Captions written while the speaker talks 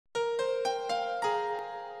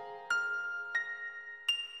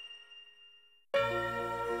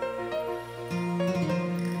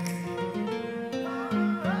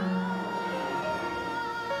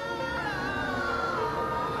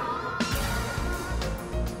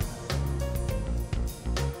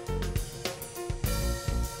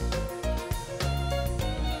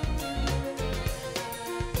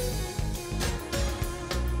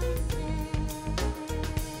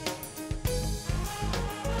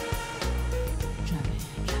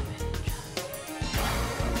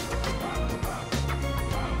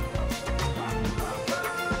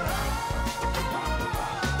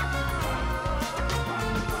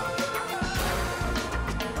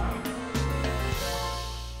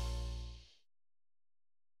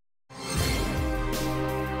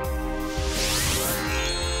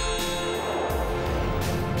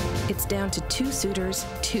it's down to 2 suitors,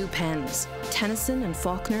 2 pens. Tennyson and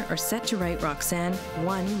Faulkner are set to write Roxanne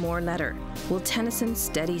one more letter. Will Tennyson's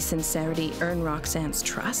steady sincerity earn Roxanne's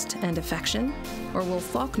trust and affection? Or will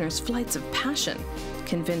Faulkner's flights of passion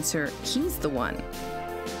convince her he's the one?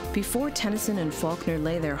 Before Tennyson and Faulkner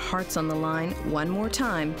lay their hearts on the line one more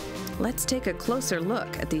time, let's take a closer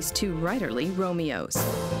look at these 2 writerly Romeos.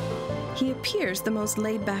 He appears the most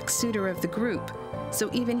laid-back suitor of the group, so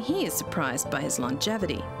even he is surprised by his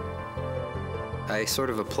longevity. I sort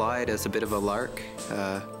of applied as a bit of a lark,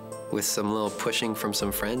 with some little pushing from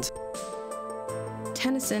some friends.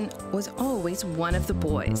 Tennyson was always one of the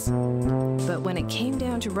boys, but when it came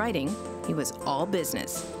down to writing, he was all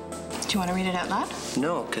business. Do you want to read it out loud?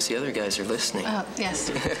 No, because the other guys are listening.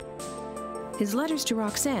 Yes. His letters to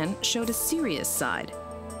Roxanne showed a serious side.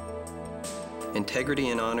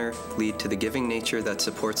 Integrity and honor lead to the giving nature that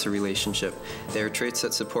supports a relationship. They are traits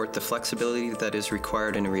that support the flexibility that is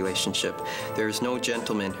required in a relationship. There is no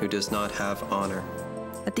gentleman who does not have honor.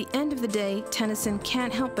 At the end of the day, Tennyson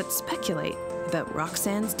can't help but speculate about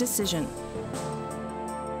Roxanne's decision.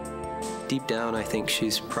 Deep down, I think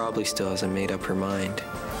she's probably still hasn't made up her mind,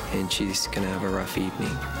 and she's gonna have a rough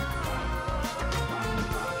evening.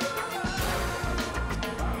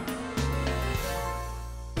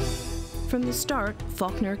 From the start,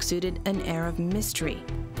 Faulkner exuded an air of mystery,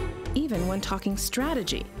 even when talking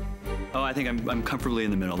strategy. Oh, I think I'm comfortably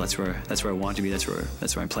in the middle. That's where I want to be. That's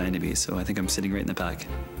where I plan to be. So I think I'm sitting right in the pack.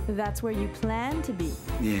 That's where you plan to be.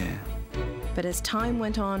 Yeah. But as time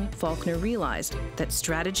went on, Faulkner realized that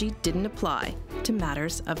strategy didn't apply to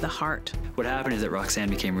matters of the heart. What happened is that Roxanne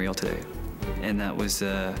became real today, and that was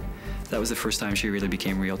the first time she really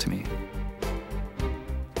became real to me.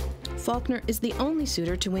 Faulkner is the only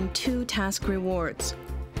suitor to win 2 task rewards.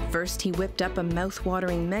 First, he whipped up a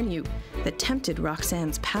mouth-watering menu that tempted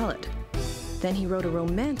Roxanne's palate. Then he wrote a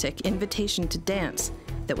romantic invitation to dance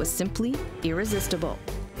that was simply irresistible.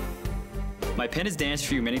 My pen has danced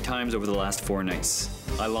for you many times over the last 4 nights.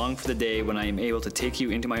 I long for the day when I am able to take you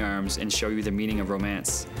into my arms and show you the meaning of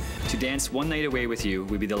romance. To dance one night away with you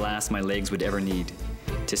would be the last my legs would ever need.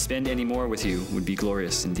 To spend any more with you would be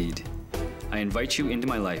glorious indeed. I invite you into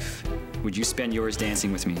my life. Would you spend yours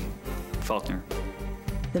dancing with me? Faulkner.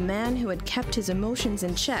 The man who had kept his emotions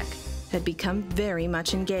in check had become very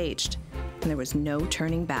much engaged, and there was no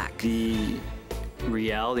turning back. The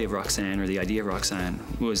reality of Roxanne, or the idea of Roxanne,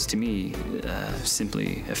 was to me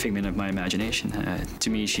simply a figment of my imagination. To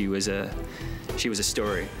me, she was a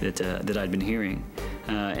story that I'd been hearing,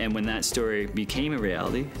 and when that story became a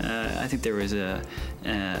reality, I think there was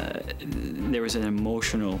an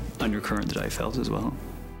emotional undercurrent that I felt as well.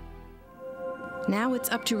 Now it's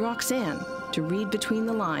up to Roxanne to read between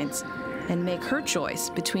the lines and make her choice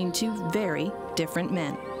between 2 very different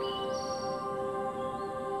men.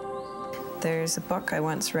 There's a book I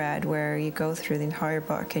once read where you go through the entire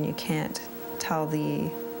book and you can't tell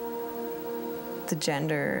the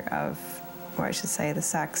gender of, or I should say the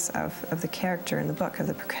sex of the character in the book, of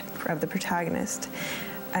the protagonist.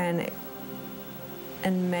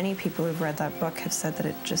 And many people who've read that book have said that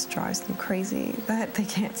it just drives them crazy, that they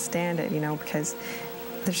can't stand it, you know, because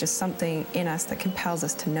there's just something in us that compels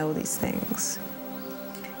us to know these things.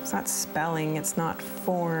 It's not spelling, it's not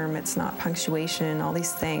form, it's not punctuation, all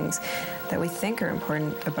these things that we think are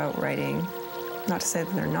important about writing. Not to say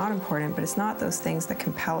that they're not important, but it's not those things that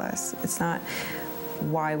compel us. It's not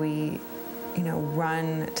why we, you know,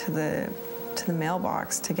 run to the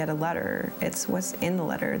mailbox to get a letter. It's what's in the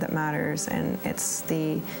letter that matters, and it's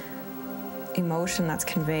the emotion that's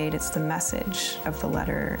conveyed, it's the message of the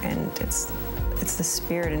letter, and it's the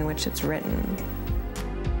spirit in which it's written.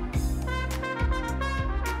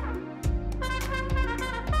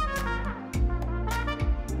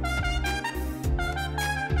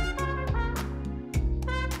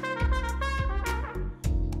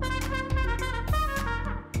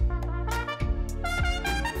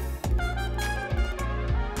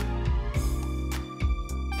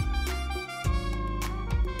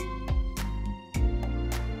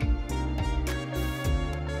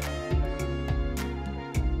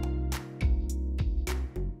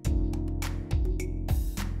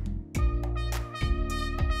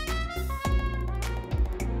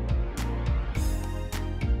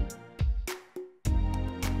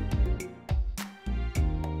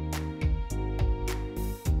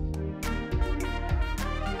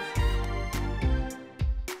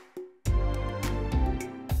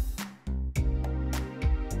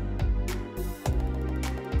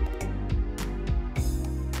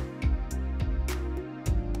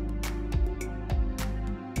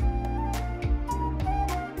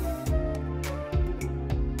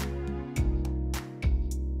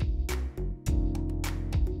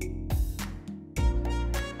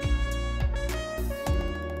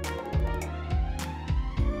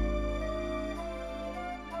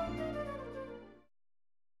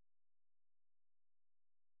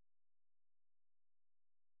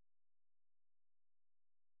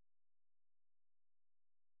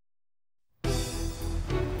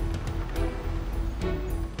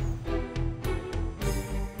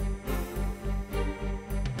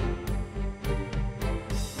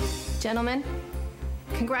 Gentlemen,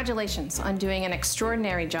 congratulations on doing an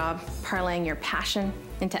extraordinary job parlaying your passion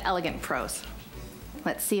into elegant prose.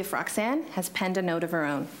 Let's see if Roxanne has penned a note of her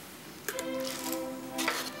own.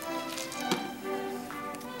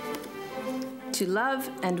 To love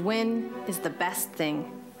and win is the best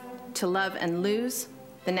thing. To love and lose,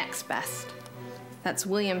 the next best. That's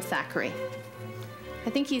William Thackeray. I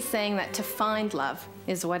think he's saying that to find love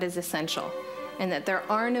is what is essential, and that there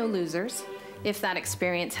are no losers if that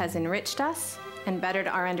experience has enriched us and bettered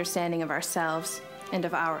our understanding of ourselves and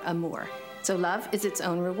of our amour. So love is its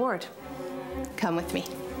own reward. Come with me.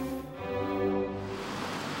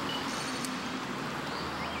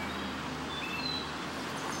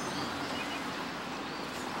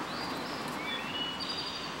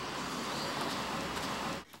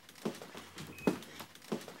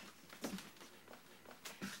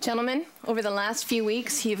 Gentlemen, over the last few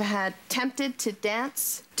weeks, you've had tempted to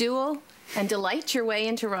dance, duel, and delight your way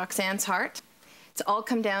into Roxanne's heart. It's all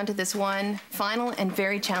come down to this one final and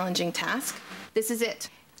very challenging task. This is it.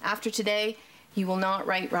 After today, you will not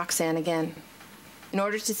write Roxanne again. In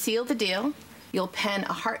order to seal the deal, you'll pen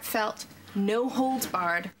a heartfelt,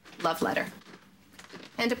 no-holds-barred love letter.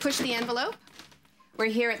 And to push the envelope, we're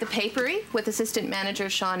here at the Papery with Assistant Manager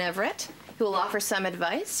Sean Everett, who will offer some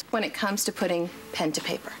advice when it comes to putting pen to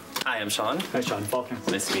paper. Hi, I'm Sean. Hi, Sean. Faulkner.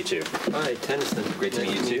 Nice to meet you. Hi, Tennyson. Great to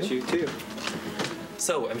meet you too. You too.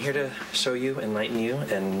 So I'm here to show you, enlighten you,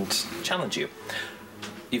 and challenge you.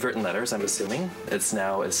 You've written letters, I'm assuming. It's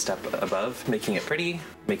now a step above, making it pretty,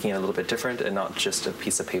 making it a little bit different, and not just a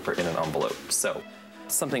piece of paper in an envelope. So,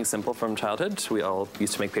 something simple from childhood. We all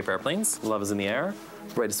used to make paper airplanes. Love is in the air.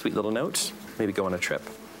 Write a sweet little note. Maybe go on a trip.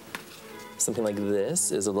 Something like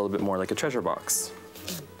this is a little bit more like a treasure box.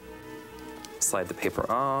 Slide the paper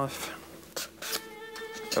off.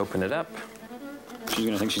 Open it up. She's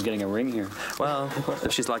gonna think she's getting a ring here. Well,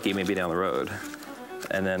 if she's lucky, maybe down the road.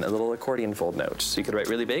 And then a little accordion fold note. So you could write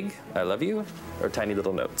really big, I love you, or tiny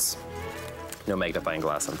little notes. No magnifying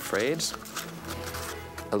glass, I'm afraid.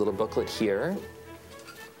 A little booklet here.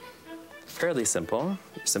 Fairly simple.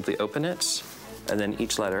 You simply open it, and then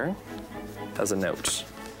each letter has a note.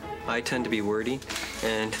 I tend to be wordy,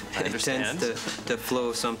 and I it understand. tends to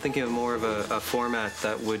flow, so I'm thinking of more of a format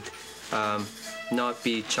that would not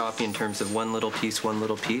be choppy in terms of one little piece.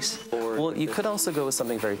 Well, you could also go with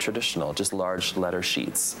something very traditional, just large letter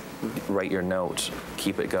sheets. Write your note,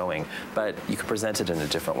 keep it going, but you could present it in a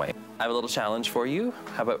different way. I have a little challenge for you.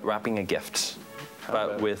 How about wrapping a gift,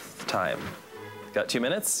 but with time? Got 2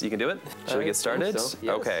 minutes? You can do it? Should we get started? So,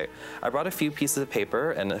 yes. Okay. I brought a few pieces of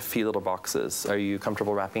paper and a few little boxes. Are you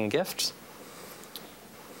comfortable wrapping a gift?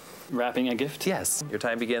 Wrapping a gift? Yes. Your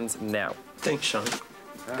time begins now. Thanks, Sean.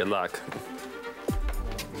 Good luck.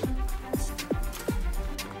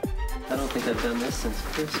 I don't think I've done this since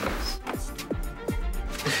Christmas.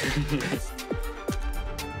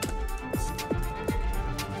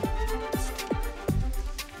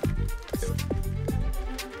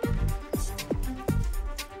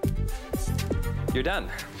 You're done.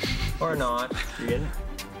 Or not. You get it?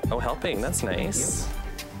 Oh, helping. That's nice.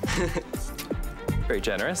 Very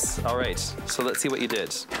generous. All right. So let's see what you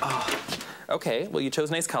did. Oh. Okay. Well, you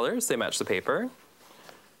chose nice colors. They match the paper.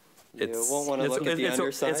 You won't want to look at the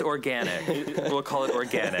underside. It's organic. We'll call it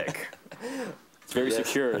organic. It's very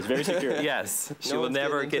secure. It's very secure. Yes. She No will one's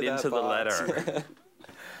never getting get into into the that box. letter.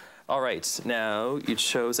 All right, now you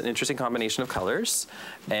chose an interesting combination of colors,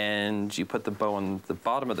 and you put the bow on the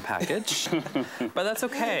bottom of the package, but that's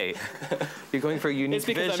okay. You're going for a unique It's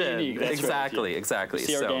because vision. I'm unique, that's right, exactly, yeah. exactly.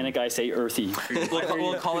 See organic, I say earthy.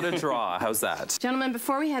 We'll call it a draw. How's that? Gentlemen,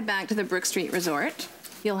 before we head back to the Brook Street Resort,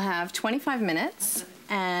 you'll have 25 minutes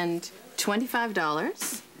and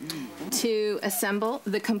 $25 to assemble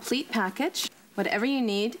the complete package, whatever you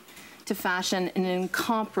need to fashion an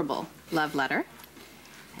incomparable love letter.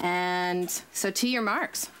 And so to your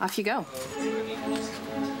marks, off you go.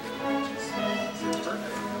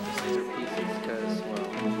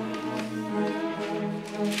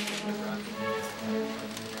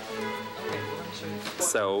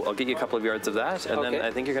 So I'll get you a couple of yards of that, and then I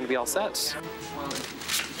think you're going to be all set.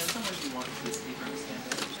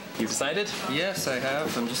 You decided? Yes, I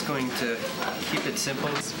have. I'm just going to keep it simple.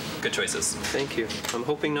 Good choices. Thank you. I'm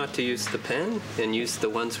hoping not to use the pen and use the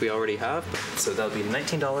ones we already have. So that'll be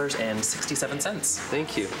 $19.67.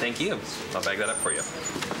 Thank you. Thank you. I'll bag that up for you.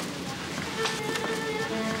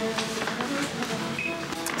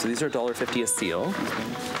 So these are $1.50 a seal.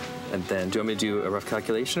 And then, do you want me to do a rough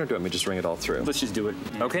calculation, or do you want me to just ring it all through? Let's just do it.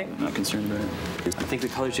 Okay. I'm not concerned about it. I think the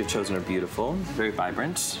colors you've chosen are beautiful, very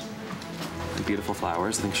vibrant. The beautiful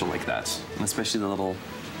flowers. I think she'll like that, and especially the little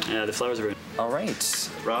Yeah, the flowers are in. All right.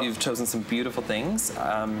 Rob? You've chosen some beautiful things.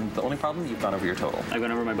 The only problem, you've gone over your total. I've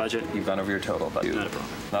gone over my budget. You've gone over your total, but Not a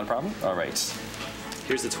problem. Not a problem? All right.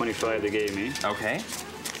 Here's the 25 they gave me. Okay.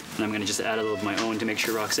 And I'm going to just add a little of my own to make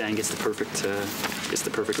sure Roxanne gets the perfect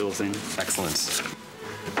little thing. Excellent.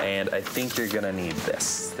 And I think you're gonna need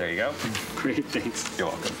this. There you go. Great, thanks. You're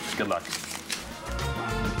welcome. Good luck.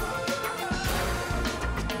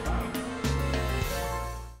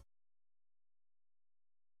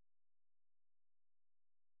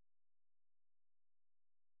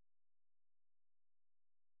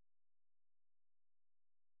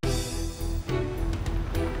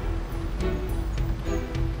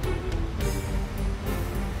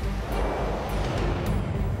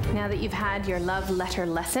 Now that you've had your love letter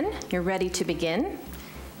lesson, you're ready to begin.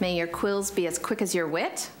 May your quills be as quick as your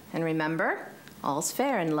wit, and remember, all's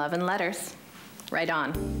fair in love and letters. Right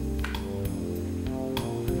on.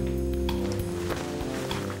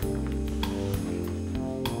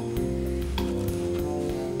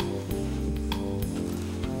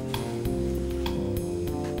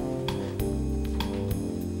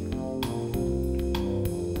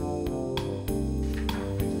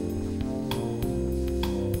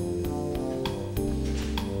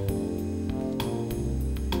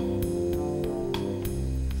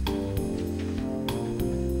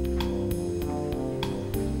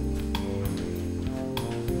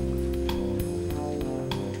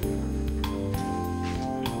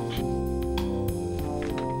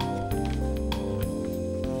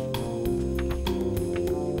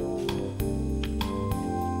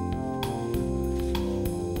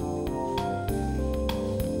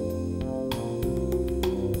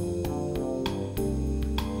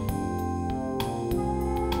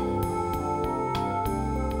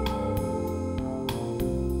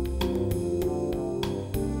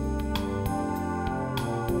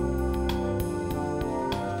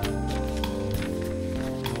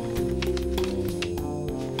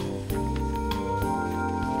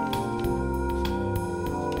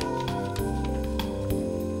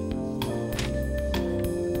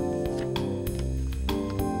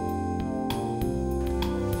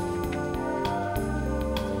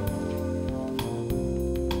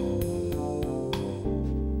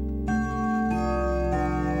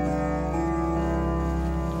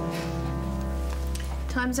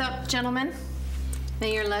 Time's up, gentlemen.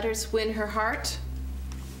 May your letters win her heart.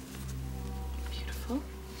 Beautiful.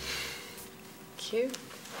 Cute.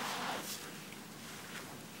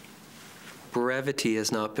 Brevity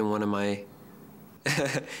has not been one of my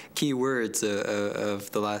key words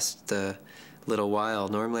of the last little while.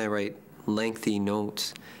 Normally I write lengthy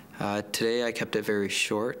notes. Today I kept it very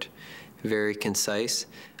short, very concise.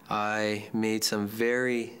 I made some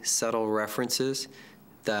very subtle references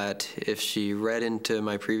that if she read into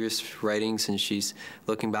my previous writings and she's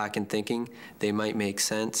looking back and thinking, they might make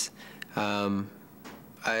sense.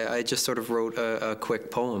 I just sort of wrote a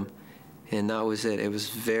quick poem, and that was it. It was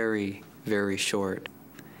very, very short.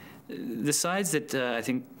 The sides that I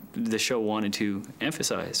think the show wanted to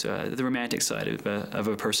emphasize, the romantic side of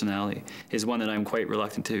a personality, is one that I'm quite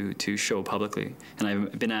reluctant to show publicly, and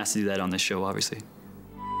I've been asked to do that on this show, obviously.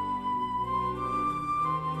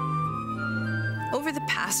 Over the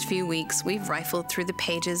past few weeks, we've rifled through the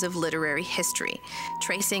pages of literary history,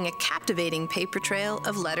 tracing a captivating paper trail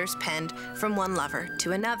of letters penned from one lover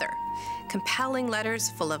to another. Compelling letters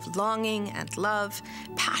full of longing and love,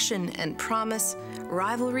 passion and promise,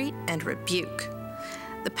 rivalry and rebuke.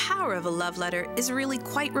 The power of a love letter is really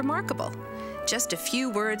quite remarkable. Just a few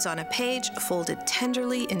words on a page, folded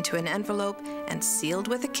tenderly into an envelope and sealed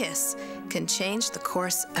with a kiss, can change the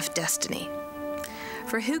course of destiny.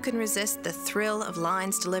 For who can resist the thrill of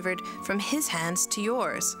lines delivered from his hands to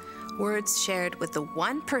yours, words shared with the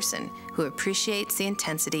one person who appreciates the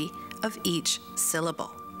intensity of each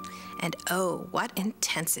syllable? And oh, what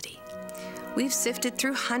intensity! We've sifted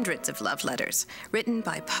through hundreds of love letters written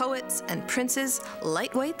by poets and princes,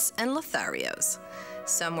 lightweights and Lotharios.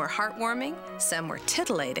 Some were heartwarming, some were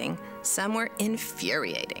titillating, some were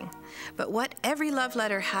infuriating. But what every love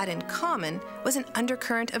letter had in common was an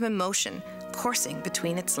undercurrent of emotion coursing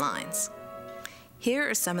between its lines. Here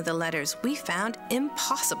are some of the letters we found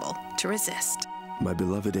impossible to resist. My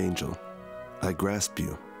beloved angel, I grasp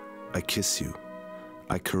you, I kiss you,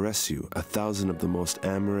 I caress you. 1,000 of the most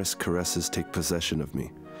amorous caresses take possession of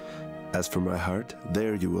me. As for my heart,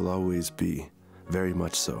 there you will always be, very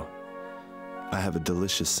much so. I have a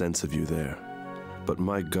delicious sense of you there. But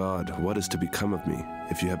my God, what is to become of me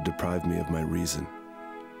if you have deprived me of my reason?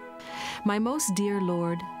 My most dear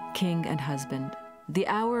Lord, King and husband, the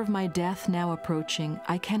hour of my death now approaching,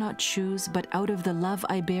 I cannot choose, but out of the love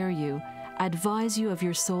I bear you, advise you of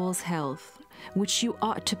your soul's health, which you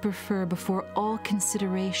ought to prefer before all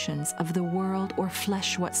considerations of the world or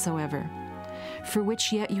flesh whatsoever, for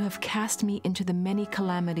which yet you have cast me into the many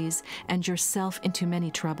calamities and yourself into many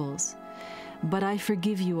troubles. But I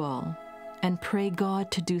forgive you all, and pray God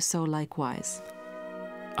to do so likewise.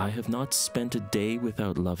 I have not spent a day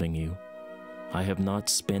without loving you. I have not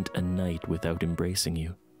spent a night without embracing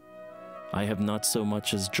you. I have not so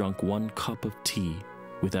much as drunk one cup of tea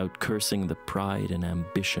without cursing the pride and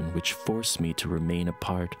ambition which force me to remain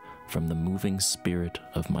apart from the moving spirit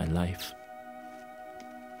of my life.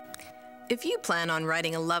 If you plan on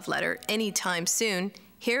writing a love letter anytime soon,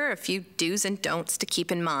 here are a few do's and don'ts to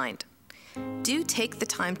keep in mind. Do take the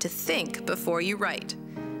time to think before you write.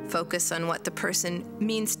 Focus on what the person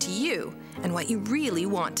means to you and what you really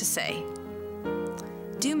want to say.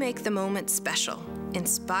 Do make the moment special.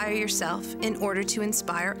 Inspire yourself in order to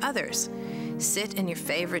inspire others. Sit in your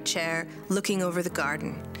favorite chair, looking over the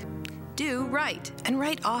garden. Do write, and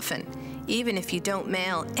write often. Even if you don't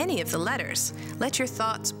mail any of the letters, let your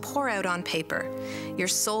thoughts pour out on paper. Your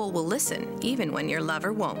soul will listen, even when your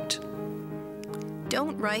lover won't.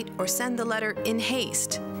 Don't write or send the letter in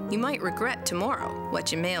haste. You might regret tomorrow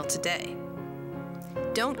what you mailed today.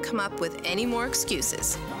 Don't come up with any more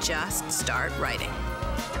excuses. Just start writing.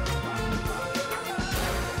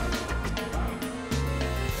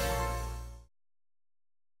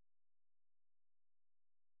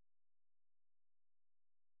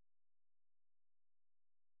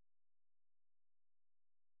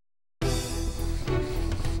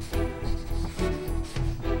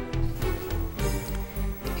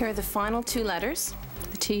 Here are the final two letters,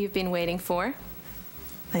 the two you've been waiting for.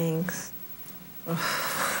 Thanks.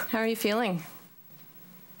 How are you feeling?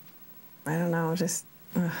 I don't know, just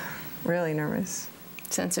really nervous.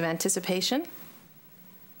 Sense of anticipation?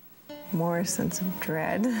 More sense of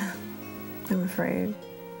dread, I'm afraid.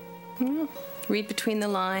 Read between the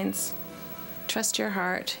lines. Trust your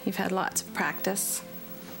heart. You've had lots of practice.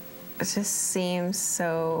 It just seems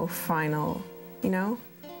so final, you know?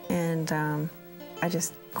 And I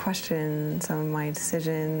just question some of my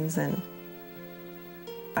decisions, and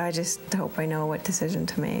I just hope I know what decision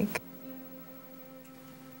to make.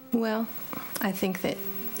 Well, I think that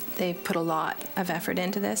they've put a lot of effort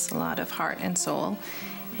into this, a lot of heart and soul,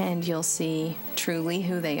 and you'll see truly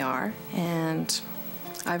who they are. And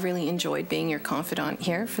I've really enjoyed being your confidant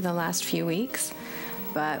here for the last few weeks,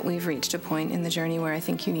 but we've reached a point in the journey where I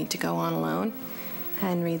think you need to go on alone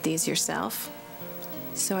and read these yourself.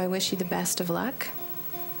 So I wish you the best of luck,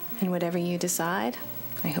 and whatever you decide,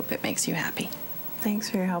 I hope it makes you happy.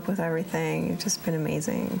 Thanks for your help with everything. You've just been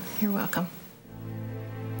amazing. You're welcome.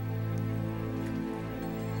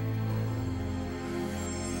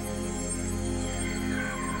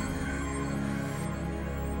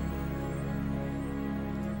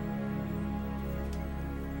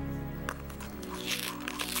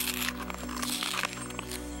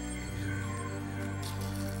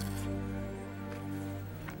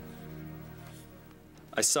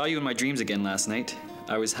 I saw you in my dreams again last night.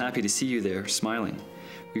 I was happy to see you there, smiling.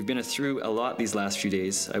 We've been through a lot these last few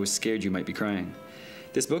days. I was scared you might be crying.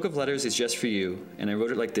 This book of letters is just for you, and I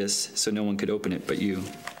wrote it like this so no one could open it but you.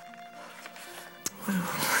 Wow.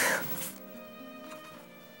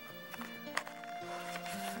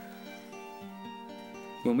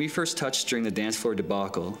 When we first touched during the dance floor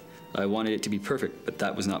debacle, I wanted it to be perfect, but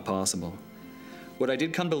that was not possible. What I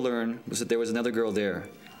did come to learn was that there was another girl there.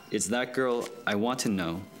 It's that girl I want to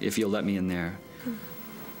know, if you'll let me in there.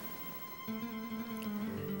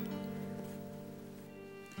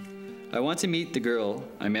 I want to meet the girl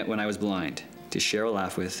I met when I was blind, to share a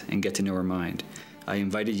laugh with and get to know her mind. I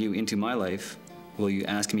invited you into my life. Will you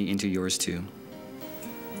ask me into yours too?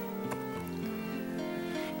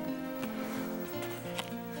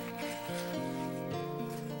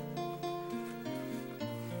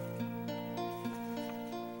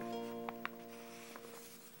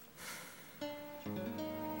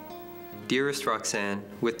 Dearest Roxanne,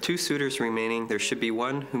 with 2 suitors remaining, there should be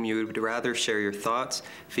one whom you would rather share your thoughts,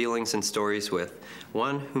 feelings, and stories with.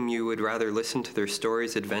 One whom you would rather listen to their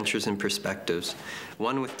stories, adventures, and perspectives.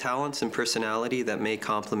 One with talents and personality that may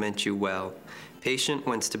complement you well. Patient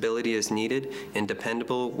when stability is needed, and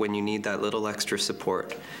dependable when you need that little extra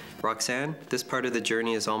support. Roxanne, this part of the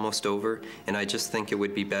journey is almost over, and I just think it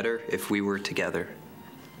would be better if we were together.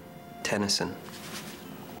 Tennyson.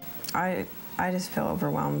 I just feel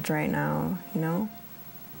overwhelmed right now, you know?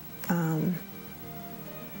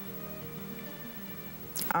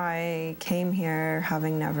 I came here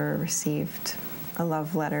having never received a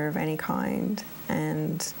love letter of any kind,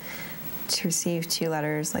 and to receive 2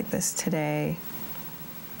 letters like this today,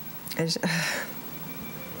 I'm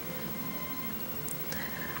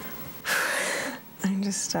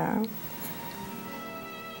just, not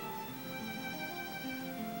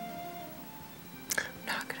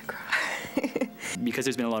gonna cry. Because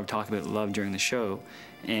there's been a lot of talk about love during the show,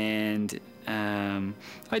 and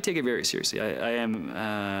I take it very seriously. I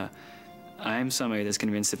am somebody that's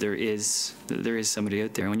convinced that there is somebody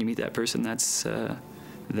out there. And when you meet that person, that's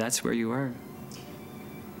where you are.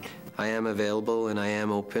 I am available and I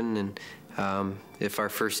am open, and if our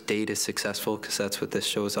first date is successful, because that's what this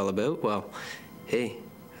show is all about, well, hey,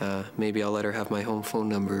 maybe I'll let her have my home phone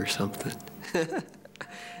number or something.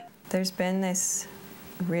 There's been this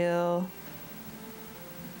real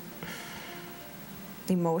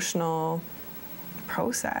emotional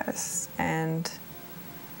process, and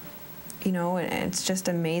you know, it's just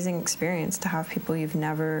an amazing experience to have people you've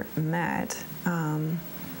never met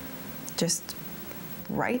just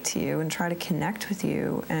write to you and try to connect with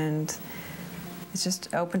you, and it's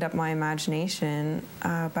just opened up my imagination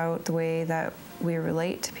about the way that we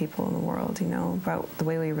relate to people in the world, you know, about the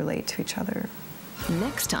way we relate to each other.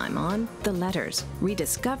 Next time on The Letters,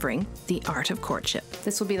 rediscovering the art of courtship.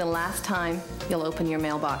 This will be the last time you'll open your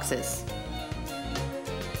mailboxes.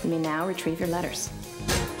 You may now retrieve your letters.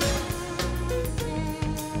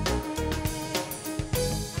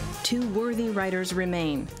 Two worthy writers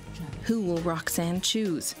remain. Who will Roxanne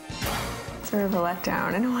choose? Sort of a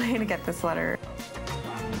letdown in a way to get this letter.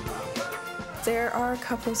 There are a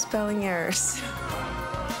couple spelling errors.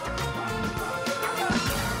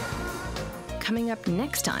 Coming up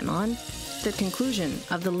next time on the conclusion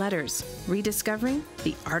of The Letters, rediscovering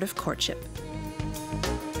the art of courtship.